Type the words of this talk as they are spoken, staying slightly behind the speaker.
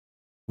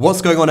What's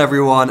going on,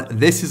 everyone?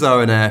 This is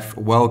O&F.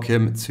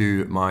 Welcome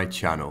to my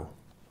channel.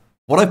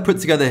 What I've put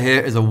together here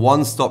is a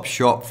one-stop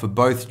shop for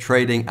both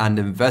trading and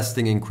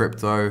investing in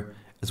crypto,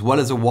 as well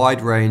as a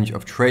wide range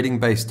of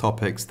trading-based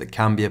topics that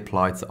can be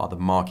applied to other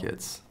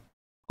markets.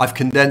 I've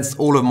condensed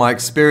all of my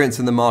experience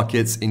in the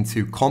markets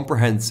into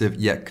comprehensive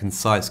yet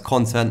concise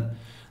content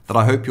that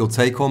I hope you'll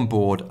take on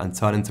board and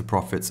turn into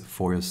profits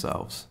for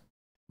yourselves.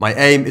 My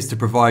aim is to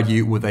provide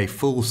you with a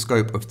full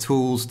scope of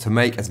tools to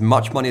make as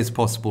much money as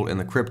possible in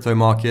the crypto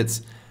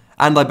markets,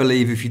 and I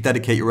believe if you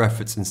dedicate your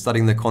efforts in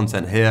studying the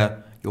content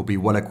here, you'll be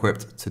well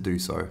equipped to do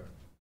so.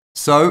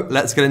 So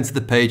let's get into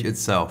the page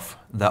itself.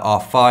 There are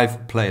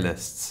 5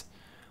 playlists.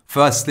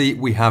 Firstly,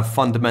 we have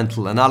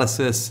fundamental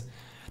analysis.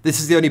 This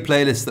is the only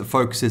playlist that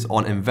focuses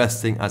on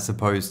investing as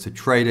opposed to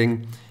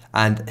trading,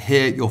 and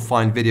here you'll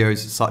find videos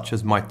such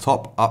as my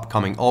top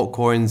upcoming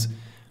altcoins,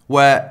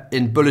 where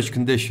in bullish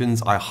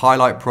conditions I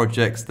highlight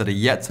projects that are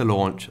yet to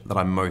launch that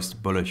I'm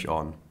most bullish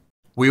on.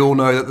 We all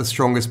know that the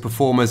strongest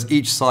performers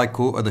each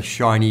cycle are the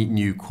shiny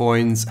new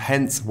coins,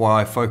 hence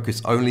why I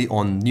focus only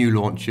on new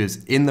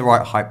launches in the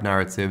right hype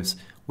narratives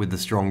with the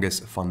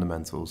strongest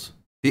fundamentals.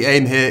 The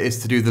aim here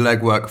is to do the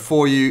legwork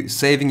for you,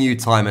 saving you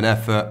time and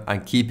effort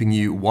and keeping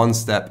you one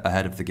step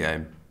ahead of the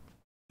game.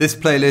 This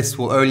playlist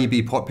will only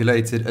be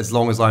populated as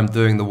long as I'm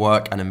doing the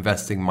work and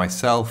investing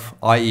myself,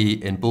 i.e.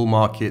 in bull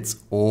markets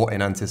or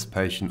in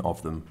anticipation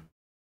of them.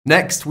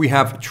 Next, we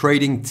have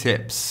trading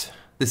tips.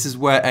 This is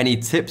where any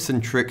tips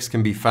and tricks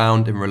can be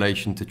found in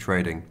relation to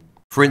trading.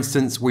 For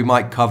instance, we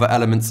might cover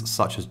elements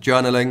such as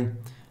journaling,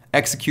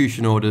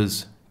 execution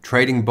orders,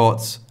 trading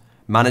bots,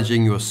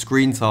 managing your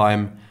screen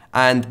time,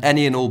 and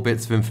any and all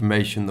bits of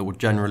information that will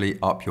generally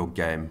up your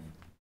game.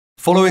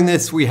 Following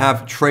this, we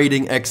have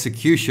trading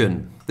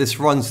execution. This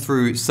runs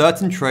through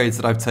certain trades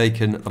that I've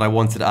taken that I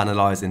wanted to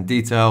analyze in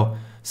detail,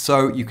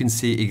 so you can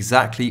see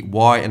exactly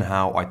why and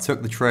how I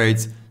took the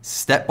trades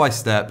step by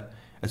step,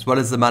 as well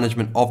as the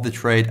management of the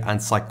trade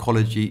and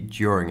psychology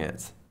during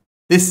it.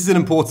 This is an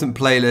important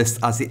playlist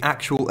as the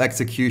actual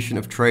execution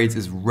of trades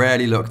is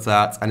rarely looked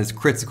at and is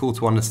critical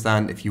to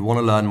understand if you want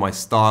to learn my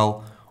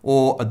style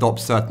or adopt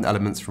certain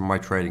elements from my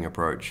trading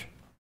approach.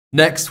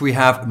 Next, we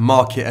have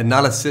market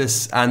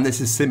analysis, and this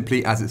is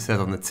simply as it says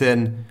on the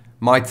tin,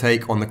 my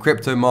take on the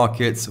crypto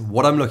markets,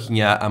 what I'm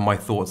looking at, and my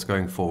thoughts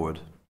going forward.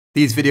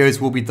 These videos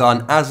will be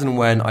done as and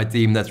when I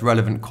deem there's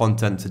relevant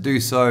content to do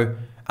so,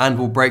 and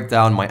will break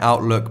down my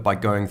outlook by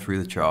going through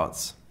the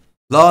charts.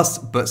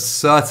 Last, but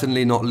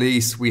certainly not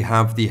least, we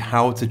have the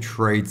How to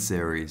Trade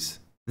series.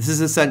 This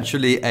is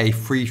essentially a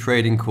free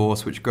trading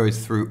course which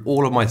goes through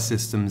all of my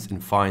systems in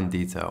fine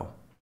detail.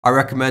 I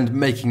recommend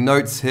making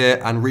notes here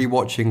and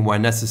rewatching where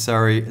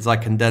necessary, as I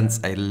condense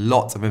a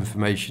lot of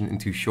information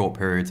into short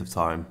periods of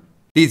time.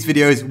 These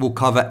videos will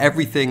cover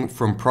everything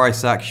from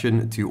price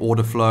action to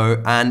order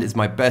flow, and is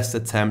my best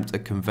attempt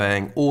at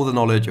conveying all the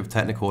knowledge of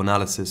technical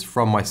analysis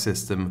from my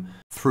system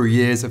through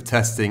years of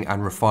testing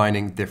and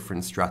refining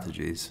different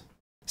strategies.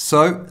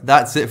 So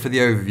that's it for the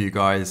overview,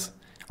 guys.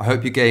 I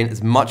hope you gain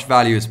as much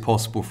value as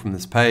possible from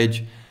this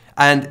page,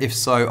 and if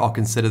so, I'll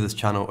consider this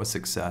channel a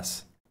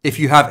success. If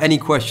you have any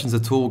questions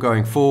at all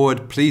going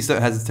forward, please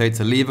don't hesitate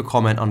to leave a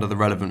comment under the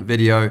relevant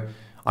video.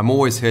 I'm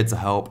always here to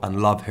help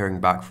and love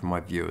hearing back from my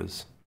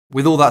viewers.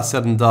 With all that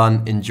said and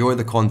done, enjoy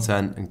the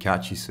content and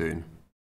catch you soon.